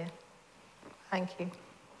lady up here. Thank you.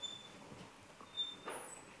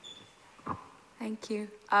 Thank you.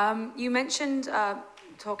 You mentioned,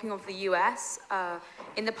 talking of the US,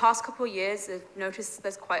 in the past couple of years, I've noticed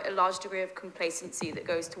there's quite a large degree of complacency that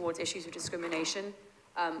goes towards issues of discrimination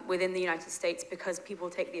within the United States because people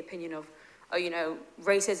take the opinion of, oh, you know,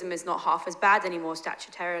 racism is not half as bad anymore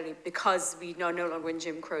statutorily because we are no longer in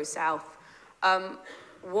Jim Crow South.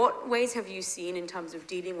 What ways have you seen in terms of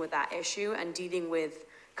dealing with that issue and dealing with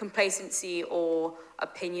complacency or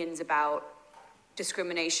opinions about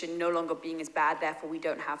discrimination no longer being as bad, therefore we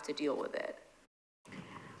don't have to deal with it?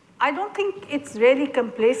 I don't think it's really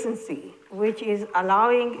complacency which is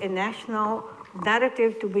allowing a national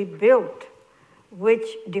narrative to be built which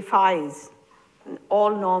defies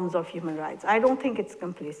all norms of human rights. I don't think it's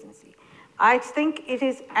complacency. I think it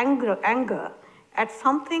is anger at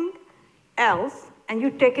something else and you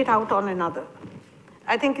take it out on another.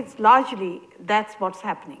 I think it's largely that's what's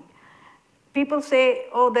happening. People say,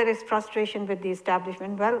 oh, there is frustration with the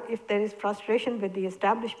establishment. Well, if there is frustration with the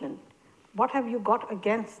establishment, what have you got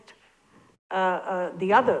against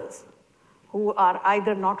the others who are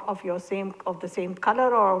either not of the same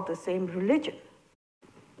color or of the same religion,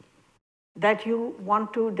 that you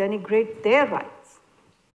want to denigrate their rights?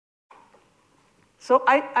 So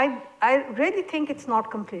I really think it's not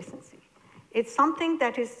complacency. It's something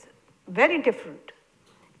that is very different,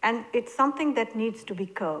 and it's something that needs to be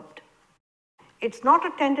curbed. It's not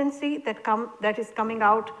a tendency that is coming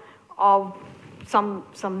out of some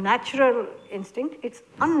natural instinct. It's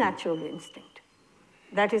unnatural instinct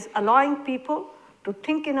that is allowing people to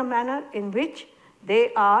think in a manner in which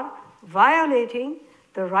they are violating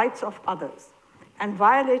the rights of others and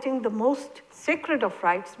violating the most sacred of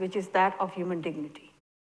rights, which is that of human dignity.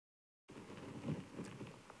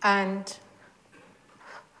 And,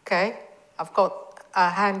 okay, I've got a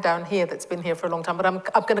hand down here that's been here for a long time, but I'm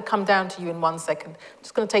going to come down to you in 1 second. I'm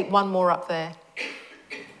just going to take one more up there.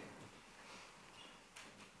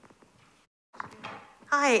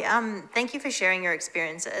 Hi, thank you for sharing your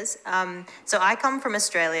experiences. So I come from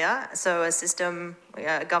Australia, so a system,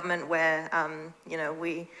 a government where, you know,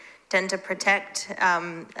 we tend to protect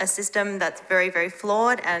a system that's very, very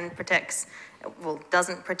flawed and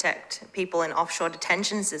doesn't protect people in offshore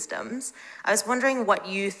detention systems. I was wondering what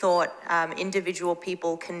you thought individual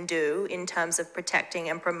people can do in terms of protecting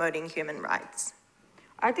and promoting human rights.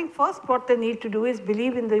 I think first what they need to do is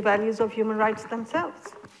believe in the values of human rights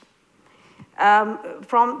themselves.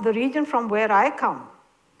 From the region from where I come,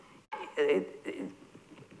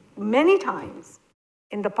 many times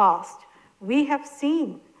in the past, we have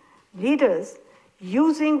seen leaders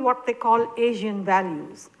using what they call Asian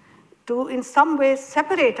values to in some ways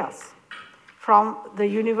separate us from the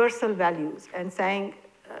universal values and saying,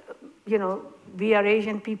 you know, we are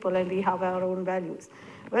Asian people and we have our own values.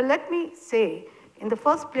 Well, let me say, in the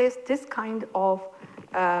first place, this kind of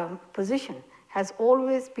position has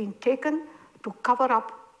always been taken to cover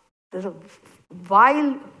up the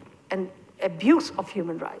vile and abuse of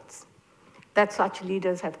human rights that such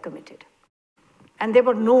leaders have committed. And they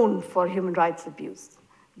were known for human rights abuse.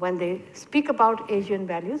 When they speak about Asian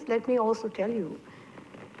values, let me also tell you,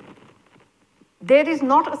 there is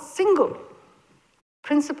not a single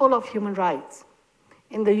principle of human rights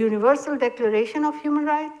in the Universal Declaration of Human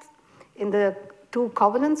Rights, in the two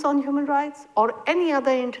covenants on human rights or any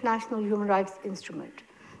other international human rights instrument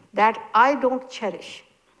that I don't cherish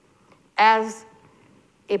as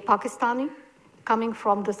a Pakistani coming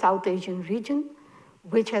from the South Asian region,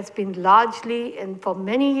 which has been largely and for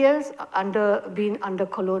many years been under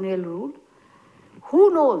colonial rule.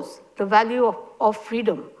 Who knows the value of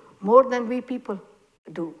freedom more than we people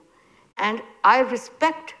do? And I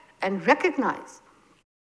respect and recognize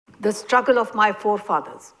the struggle of my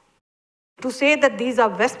forefathers. To say that these are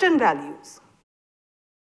Western values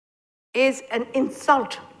is an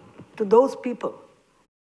insult to those people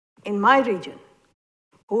in my region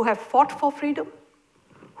who have fought for freedom,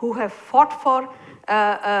 who have fought for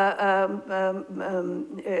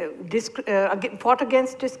fought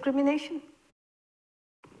against discrimination,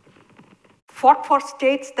 fought for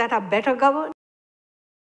states that are better governed,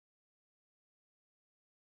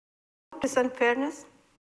 and fairness.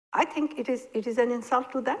 I think it is an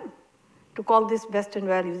insult to them to call this Western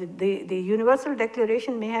values. The Universal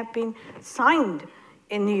Declaration may have been signed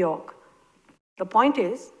in New York. The point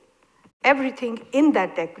is, everything in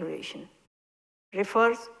that declaration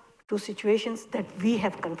refers to situations that we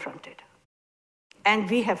have confronted and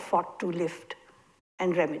we have fought to lift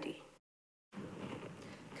and remedy.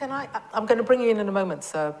 I'm going to bring you in a moment,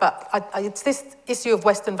 sir, but it's this issue of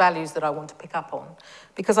Western values that I want to pick up on,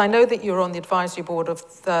 because I know that you're on the advisory board to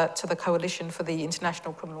the Coalition for the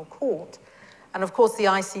International Criminal Court. And of course, the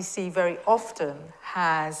ICC very often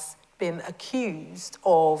has been accused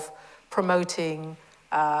of promoting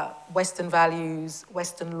Western values,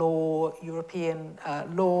 Western law, European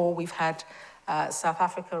law. We've had South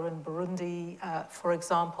Africa and Burundi, for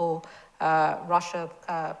example, Russia,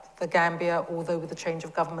 the Gambia, although with the change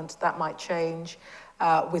of government that might change,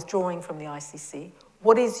 withdrawing from the ICC.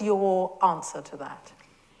 What is your answer to that?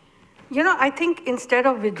 You know, I think instead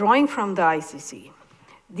of withdrawing from the ICC,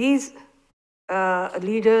 these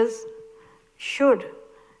leaders should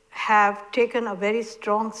have taken a very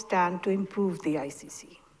strong stand to improve the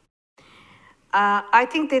ICC. I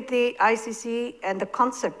think that the ICC and the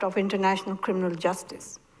concept of international criminal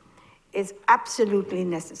justice is absolutely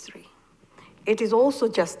necessary. It is also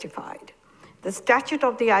justified. The statute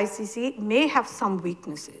of the ICC may have some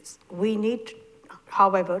weaknesses. We need,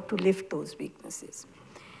 however, to lift those weaknesses.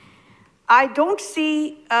 I don't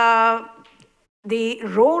see the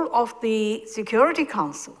role of the Security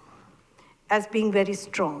Council as being very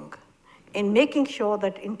strong in making sure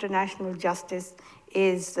that international justice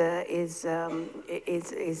is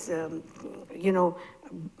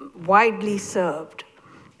widely served,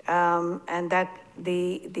 and that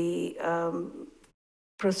the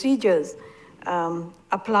procedures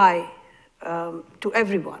apply to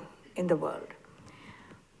everyone in the world.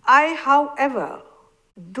 I, however,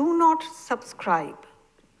 do not subscribe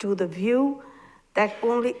to the view that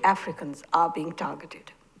only Africans are being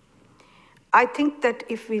targeted. I think that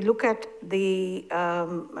if we look at the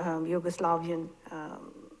Yugoslavian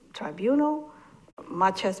tribunal,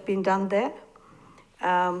 much has been done there.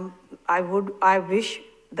 I wish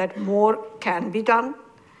that more can be done,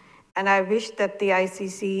 and I wish that the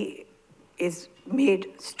ICC is made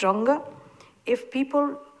stronger. If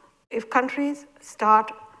countries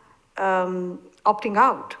start opting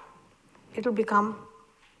out, it'll become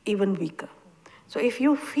even weaker. So if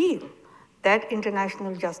you feel that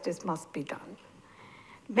international justice must be done,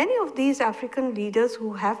 many of these African leaders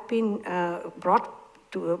who have been brought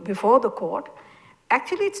before the court,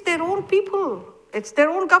 actually it's their own people, it's their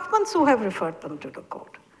own governments who have referred them to the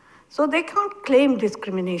court. So they can't claim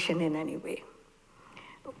discrimination in any way.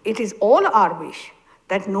 It is all our wish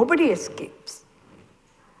that nobody escapes.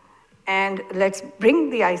 And let's bring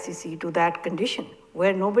the ICC to that condition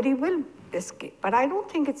where nobody will escape. But I don't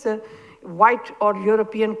think it's a white or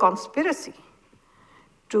European conspiracy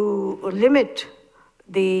to limit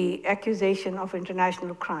the accusation of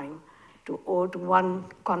international crime to one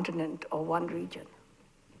continent or one region.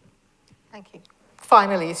 Thank you.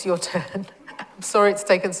 Finally, it's your turn. I'm sorry it's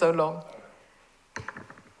taken so long.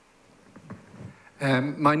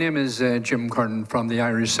 My name is Jim Curran from the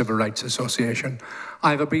Irish Civil Rights Association.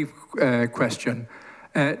 I have a brief question.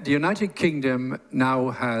 The United Kingdom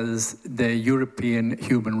now has the European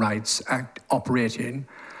Human Rights Act operating,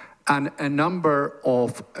 and a number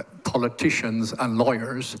of politicians and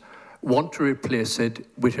lawyers want to replace it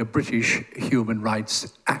with a British Human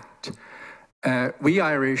Rights Act. We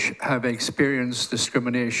Irish have experienced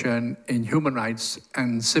discrimination in human rights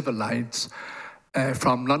and civil rights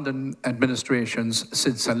from London administrations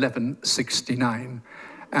since 1169.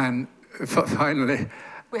 And finally...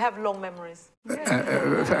 We have long memories.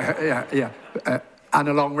 and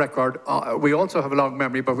a long record. We also have a long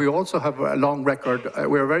memory, but we also have a long record.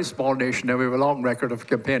 We're a very small nation, and we have a long record of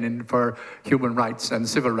campaigning for human rights and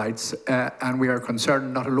civil rights, and we are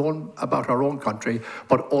concerned not alone about our own country,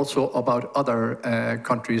 but also about other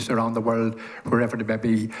countries around the world, wherever they may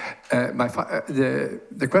be.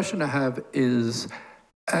 The question I have is,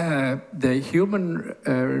 the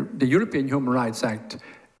European Human Rights Act,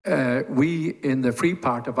 we in the free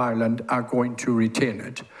part of Ireland are going to retain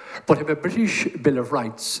it. But if a British Bill of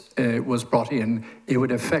Rights was brought in, it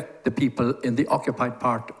would affect the people in the occupied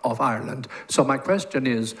part of Ireland. So my question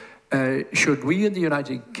is, should we in the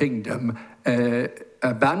United Kingdom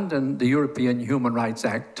abandon the European Human Rights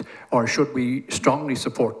Act, or should we strongly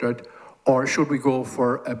support it, or should we go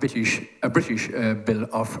for a British Bill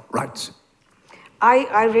of Rights?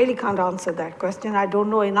 I really can't answer that question. I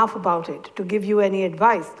don't know enough about it to give you any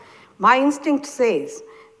advice. My instinct says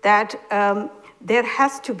that there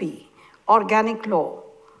has to be organic law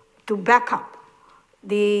to back up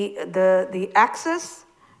the access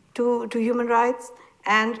to human rights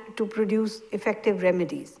and to produce effective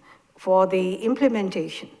remedies for the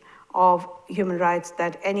implementation of human rights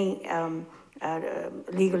that any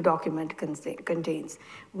legal document contains.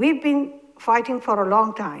 We've been fighting for a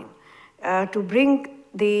long time to bring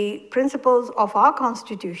the principles of our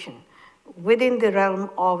Constitution within the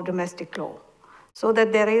realm of domestic law, so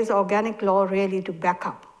that there is organic law really to back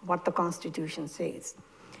up what the Constitution says,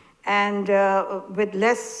 and with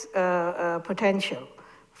less potential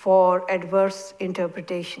for adverse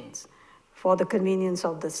interpretations for the convenience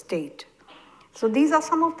of the state. So these are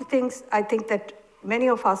some of the things I think that many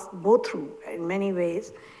of us go through in many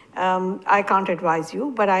ways. I can't advise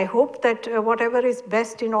you, but I hope that whatever is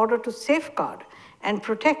best in order to safeguard and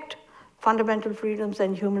protect fundamental freedoms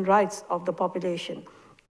and human rights of the population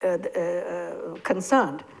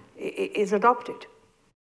concerned is adopted.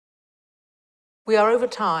 We are over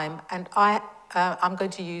time, and I'm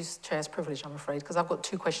going to use chair's privilege, I'm afraid, because I've got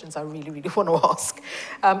two questions I really, really want to ask.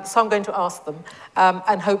 So I'm going to ask them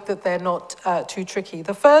and hope that they're not too tricky.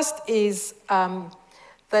 The first is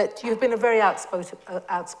that you've been a very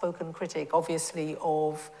outspoken critic, obviously,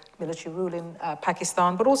 of military rule in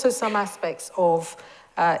Pakistan, but also some aspects of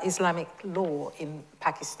Islamic law in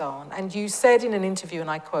Pakistan. And you said in an interview, and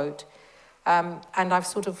I quote, and I've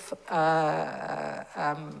sort of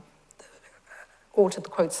altered the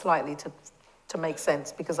quote slightly to make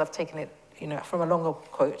sense, because I've taken it, from a longer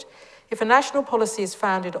quote. If a national policy is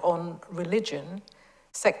founded on religion,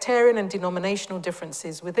 sectarian and denominational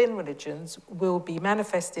differences within religions will be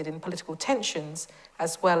manifested in political tensions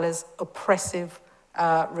as well as oppressive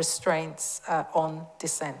restraints on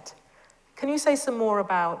dissent. Can you say some more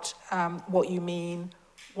about what you mean,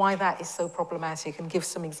 why that is so problematic, and give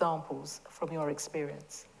some examples from your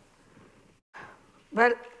experience?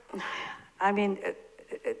 Well, I mean,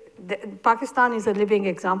 Pakistan is a living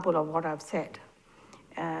example of what I've said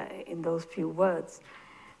in those few words.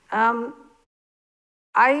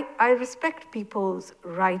 I respect people's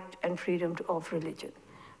right and freedom of religion.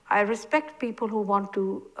 I respect people who want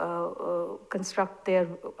to construct their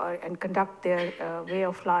and conduct their way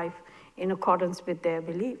of life in accordance with their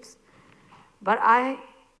beliefs. But I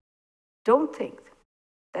don't think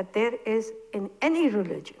that there is in any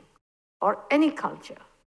religion or any culture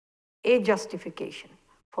a justification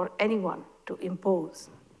for anyone to impose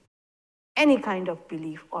any kind of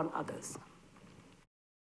belief on others.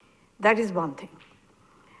 That is one thing.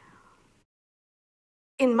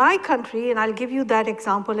 In my country, and I'll give you that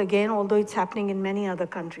example again, although it's happening in many other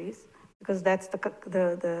countries, because that's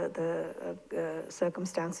the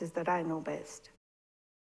circumstances that I know best.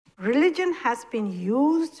 Religion has been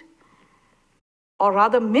used, or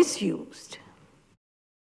rather misused,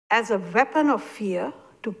 as a weapon of fear,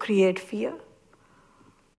 to create fear,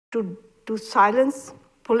 to silence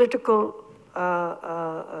political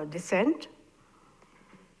dissent.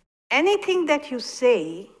 Anything that you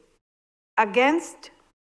say against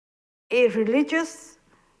a religious,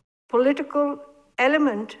 political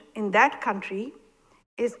element in that country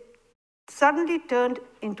is suddenly turned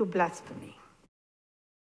into blasphemy.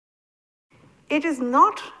 It is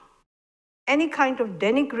not any kind of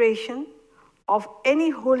denigration of any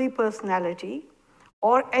holy personality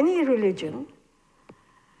or any religion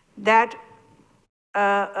that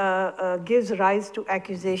gives rise to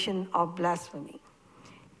accusation of blasphemy.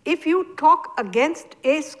 If you talk against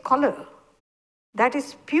a scholar that is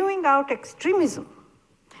spewing out extremism,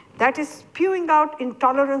 that is spewing out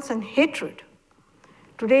intolerance and hatred,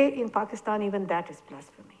 today in Pakistan, even that is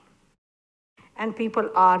blasphemy. And people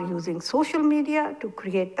are using social media to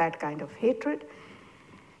create that kind of hatred.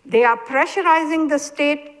 They are pressurizing the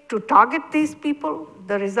state to target these people.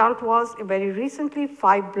 The result was very recently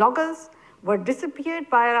 5 bloggers were disappeared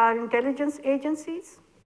by our intelligence agencies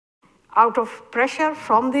out of pressure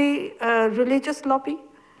from the religious lobby.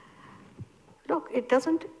 Look, it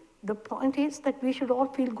doesn't, the point is that we should all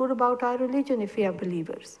feel good about our religion if we are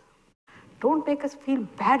believers. Don't make us feel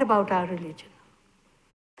bad about our religion.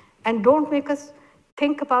 And don't make us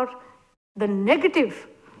think about the negative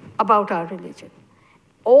about our religion.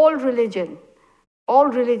 All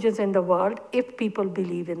religions in the world, if people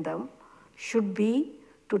believe in them, should be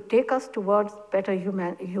to take us towards better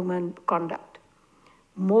human conduct,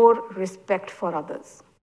 more respect for others,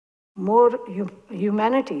 more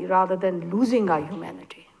humanity rather than losing our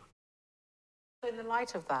humanity. In the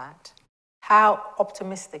light of that, how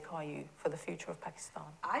optimistic are you for the future of Pakistan?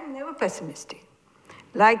 I'm never pessimistic.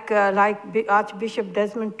 Like Archbishop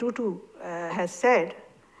Desmond Tutu has said,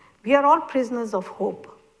 we are all prisoners of hope.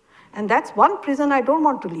 And that's one prison I don't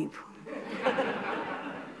want to leave.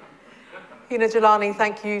 Hina Jilani,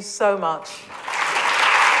 thank you so much.